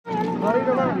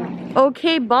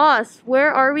Okay, boss.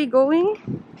 Where are we going?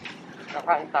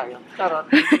 Kakain tayo. Charot.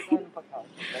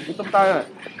 Gutom tayo.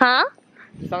 Huh?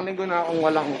 Isang linggo na akong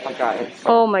walang pagkain.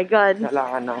 Oh my God.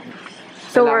 Kailangan na.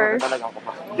 So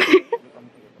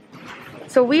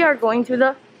So we are going to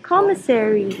the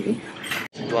commissary.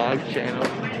 Vlog channel.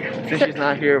 Since she's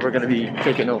not here, we're gonna be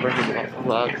taking over the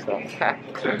vlog. So,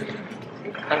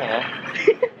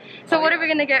 So what are we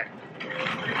gonna get?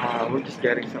 we're just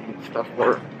getting some stuff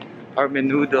for our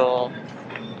menudo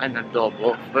and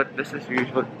adobo. But this is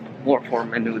usually more for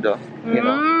menudo. You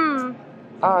know.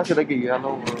 Should I get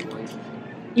yellow or white?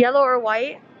 Yellow or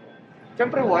white?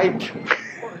 Siyempre white.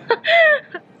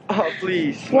 Oh,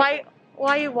 please. Why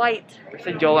white?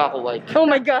 Kasi jowa ko white. Oh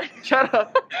my God. Shut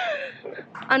up.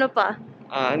 Ano pa?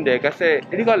 Hindi. Kasi,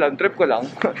 hindi ko alam. Trip ko lang.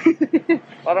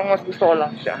 Parang mas gusto ko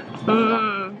lang siya.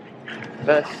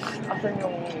 Tapos, asan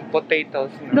yung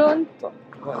potatoes na? Doon.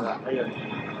 Wala. Ayun.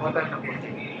 Wala ng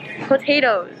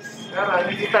Potatoes. Pero,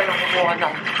 hindi tayo kumuha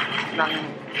ng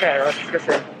carrots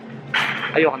kasi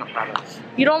ayoko ng carrots.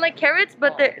 You don't like carrots,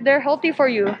 but they're healthy for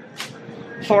you.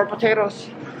 For potatoes.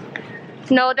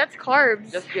 No, that's carbs.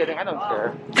 Just kidding. I don't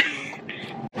care.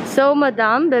 So,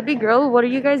 madam, baby girl, what are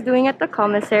you guys doing at the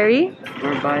commissary?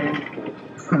 We're buying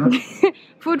food.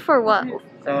 Food for what?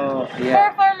 So,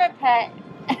 yeah. For my pet.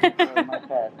 For my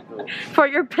pet too. For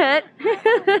your pet?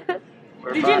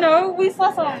 Did you know we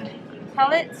saw some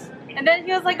pellets and then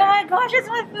he was like, oh my gosh, it's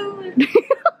my food.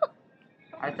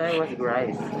 I thought it was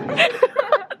rice.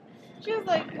 She was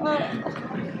like,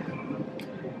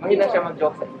 Mahina siya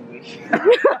mag-joke sa English.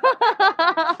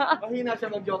 Mahina siya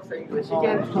mag-joke sa English. She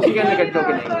can make a joke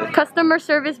in English. Customer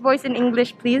service voice in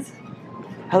English, please.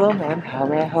 Hello, ma'am. How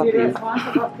may I help you?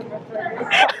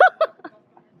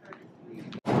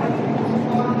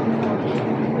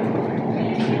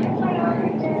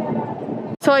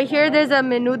 So I hear there's a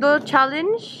menudo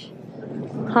challenge.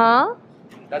 Huh?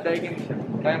 Dadayagin siya.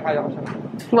 Kaya ko siya.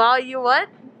 Wow, you what?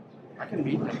 I can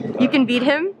beat him. You can beat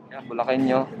him? Yeah,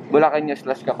 Bulacanyo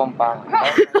 / Kapampangan.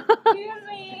 excuse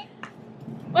me.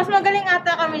 Mas magaling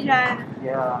ata kami dyan.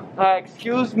 Yeah.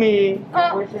 Excuse me.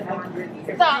 Stop.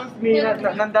 Excuse me.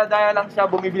 Nandadaya lang siya.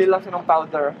 Bumibili lang siya ng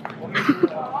powder.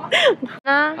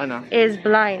 Ano? Is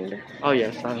blind. Oh,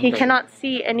 yes. He cannot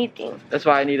see anything. That's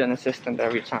why I need an assistant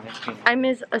every time. I'm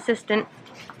his assistant.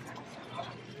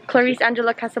 Clarice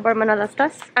Angela Casabar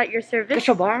Manalastas at your service.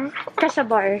 Queso bar?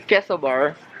 Casabar. Queso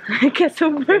bar.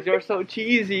 Casabar. Because you're so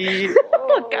cheesy.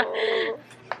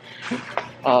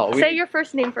 Say your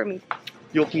first name for me.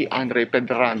 Yuki Andre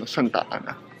Pedrano Santa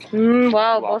Ana.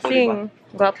 Wow, Guwapo, bossing.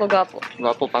 Guwapo, guwapo.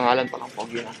 Guwapo pangalan pa ng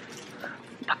pogi na.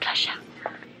 Bakla siya.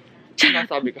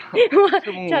 Sinasabi ka.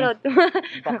 Charot.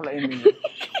 Baklain mo yun.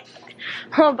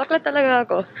 Oh, bakla talaga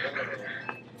ako.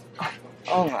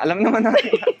 Oo nga, alam naman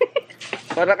natin.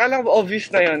 Para kala ko obvious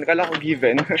na yun. Kala ko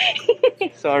given.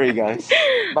 Sorry guys.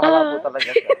 Bakla po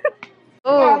talaga siya.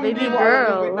 Oh, baby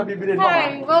girl.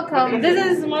 Hi, welcome. This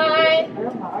is my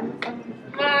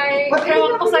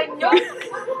ewan ko sa inyo.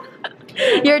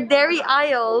 Your dairy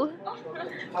aisle.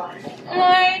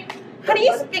 How do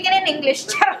you speak it in English?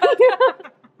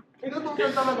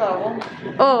 Inutusan talaga ako.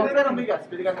 Oh. Bili ka ng bigas.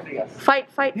 Bili ka ng bigas. Fight.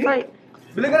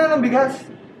 Bili ka na ng bigas.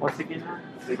 O sige na.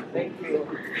 Thank you.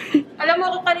 Alam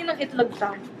mo kung kaninang itlog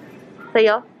siya?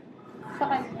 Sa'yo? Sa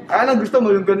kanya. Ano gusto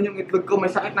mo? Yung ganun yung itlog ko. May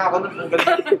sakit na ako nun. Yung ganun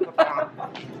yung itlog ko.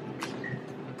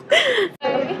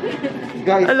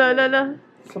 Guys, Ala.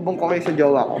 sumbong ko kayo sa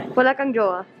jowa ko. Wala kang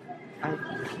jowa. Ay,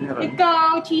 meron.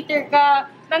 Ikaw, cheater ka.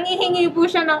 Nangihingi po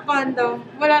siya ng condom.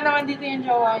 Wala naman dito yung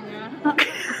jowa niya.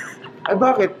 Ay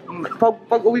bakit?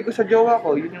 Pag uwi ko sa jowa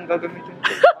ko, yun yung gagamitin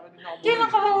ko.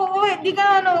 Kailan ka uuwi? Di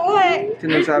ka na uuwi.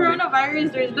 Sino There's sabi?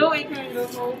 coronavirus. There's no way you can go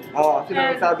home. Oo, sino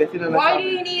nagsabi? Sino nagsabi? Why do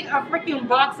you need a freaking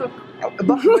box of...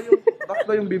 Box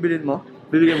ba yung bibilin mo?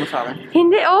 Bibigyan mo sa akin?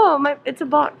 Hindi, it's a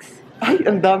box. Ay,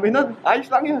 ang dami nun. Ayos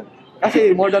lang yun.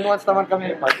 Kasi more than once naman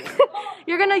kami.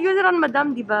 You're gonna use it on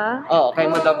madam, di ba? Oo, kay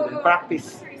madam din.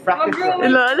 Practice. Practice.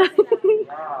 Lala.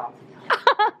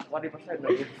 20% na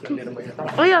yun. Hindi naman yun.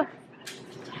 Oh yeah.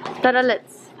 Tara,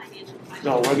 let's.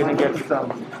 So, we're gonna get some.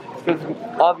 Because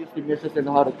obviously Mrs. doesn't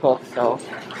know how to cook, so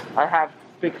I have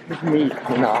fixed meat,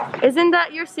 you know. Isn't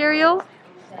that your cereal?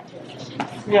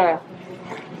 Yeah.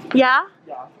 Yeah?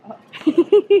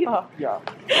 Yeah. Yeah.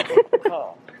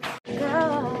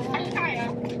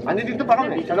 Ano dito pa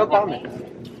kami? Sa loob pa kami.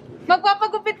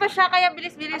 Magpapagupit pa siya, kaya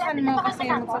bilis-bilisan mo kasi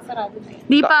magsasarado na yun.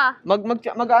 Di pa.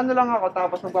 Mag-ano lang ako,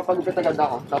 tapos magpapagupit agad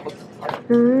ako. Tapos,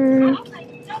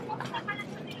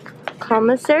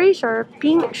 Commissary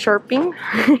sharping.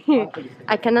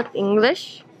 I cannot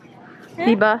English.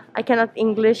 Diba? I cannot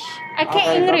English. I can't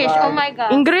Okay, English. bye-bye. Oh my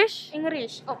god. English?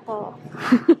 English. Opo.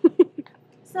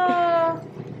 So,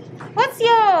 what's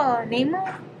your name?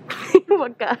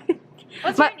 Wag ka.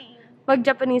 What's your name?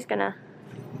 Mag-Japanese ka na.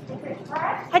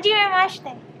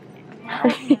 Hajimemashite.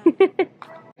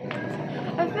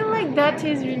 I feel like that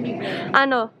tastes really good.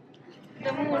 Ano?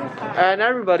 The moon. And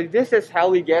everybody, this is how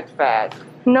we get fat.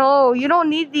 No, you don't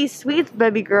need these sweets,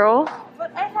 baby girl.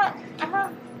 But I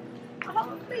have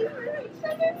a favorite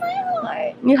in my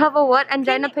heart. You have a what?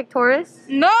 Angina pectoris?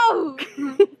 No!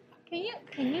 Can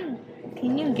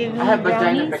you give me I have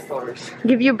vagina brownies? pectoris.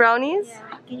 Give you brownies? Yeah.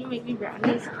 Can you make me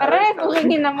brownies? Aray,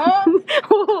 pulingin na mo.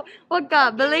 Wag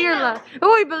ka. Belay your last.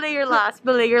 Uy, belay your last.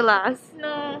 Belay your last.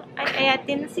 No,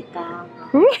 ayatin si ka.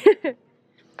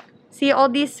 See all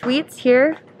these sweets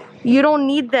here? You don't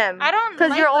need them. I don't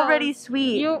Because like you're those. already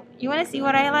sweet. You wanna see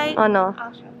what I like? Ano?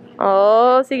 I'll show you.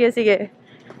 Oh, sige, sige.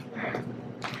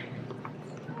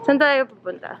 Saan tayo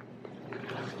pupunta?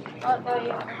 Oh,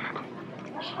 tayo.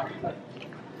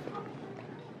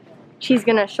 She's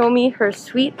gonna show me her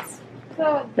sweets.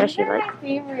 So, Does these she are like? my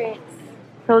favorites.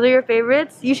 Those are your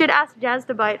favorites? You should ask Jazz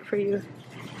to buy it for you.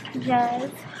 Yes.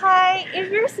 Hi,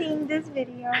 if you're seeing this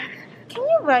video, can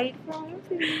you write for me,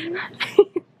 please?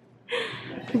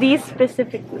 These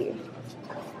specifically.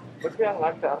 Ba't kaya ang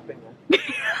arte-arte niya?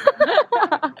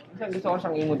 Minsan gusto ko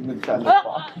siyang imod-mud sa Oh,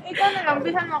 lupa. ikaw na lang,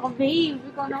 bisan mo ako, babe.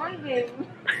 Ikaw naman, babe.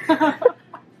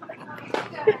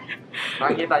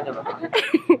 Nakikita niyo ba?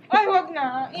 Ay, wag na.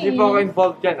 Hindi po ako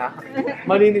involved dyan, ha?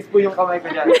 Malinis po yung kamay ko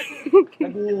dyan.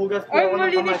 Naghuhugas po Ay, ako ng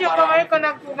malinis yung para- kamay ko,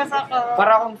 nagpugas ako.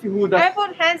 Para akong si Judas. I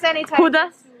put hand sanitizer.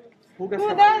 Judas? Hugas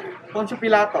Judas? kamay. Poncio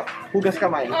Pilato. Hugas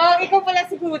kamay. Oh, ikaw pala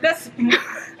si Judas.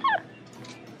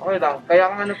 Okay lang. Kaya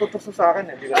ka nga natutuso sa akin,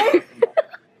 eh. Di ba?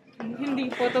 Hindi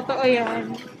po, totoo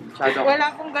yan. Masyado. Wala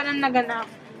pong ganun na ganap.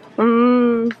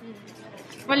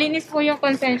 Malinis po yung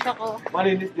konsensya ko.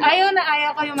 Malinis din. Ayaw na ayaw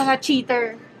ko yung mga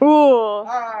cheater. Ooh.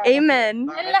 Ah. Amen.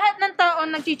 And lahat ng tao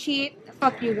nag-cheat,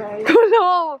 fuck you guys.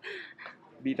 No.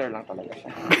 Bitter lang talaga siya.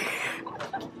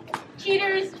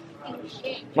 Cheaters.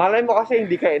 Malay mo kasi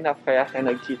hindi ka enough, kaya siya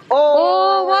nag-cheat.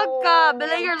 Oh, wag ka.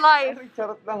 Belay your life. Ay,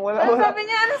 charot lang. Wala, Ano wala. sabi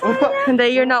niya? Ano sabi niya? Hindi,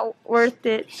 you're not worth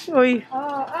it. Uy,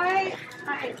 Oh, ay.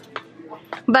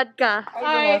 bad ka.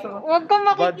 Ay, wag kang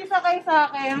makikisakay sa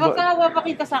akin. Wag kang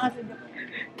magpapakita sa akin.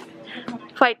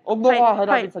 Fight. Huwag mo Fight. ko hahanapin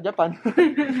Fight. sa Japan.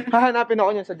 Hahanapin ako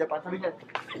niyan sa Japan. Sabi niya,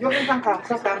 yung saan ka?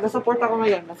 Saan ka? Nasupport ako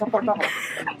ngayon. Nasupport ako.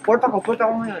 Support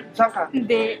ako ngayon. Saan ka?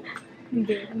 Hindi.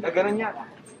 Hindi. Ganun niya.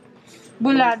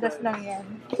 Buladas lang yan.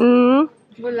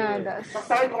 Buladas.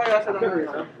 Saksakin ko kaya sa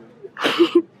lang.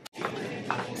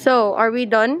 So, are we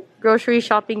done? Grocery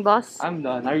shopping, boss? I'm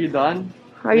done. Are you done?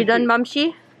 Are you done,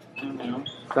 Mamshi?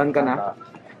 Done ka na?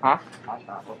 Ha?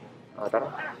 Oh, tara.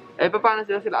 Eh, paano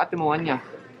sila ate mo niya?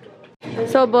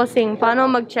 So, bossing, paano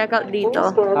mag-check out dito?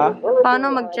 Ha?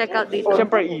 Paano mag-check out dito?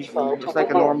 Siyempre easy. Just like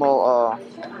a normal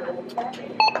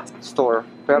store.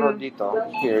 Pero dito,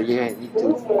 here, you need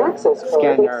to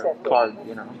scan your card,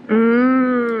 you know.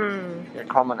 Your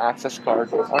common access card.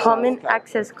 Common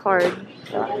access card.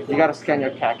 Yeah. You gotta scan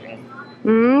your CAC in.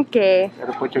 Okay. You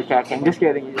gotta put your CAC in. Just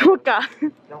kidding. Wag ka.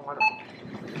 Don't worry.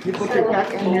 You put your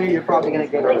CAC in here, you're probably gonna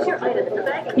get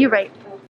it. You're right.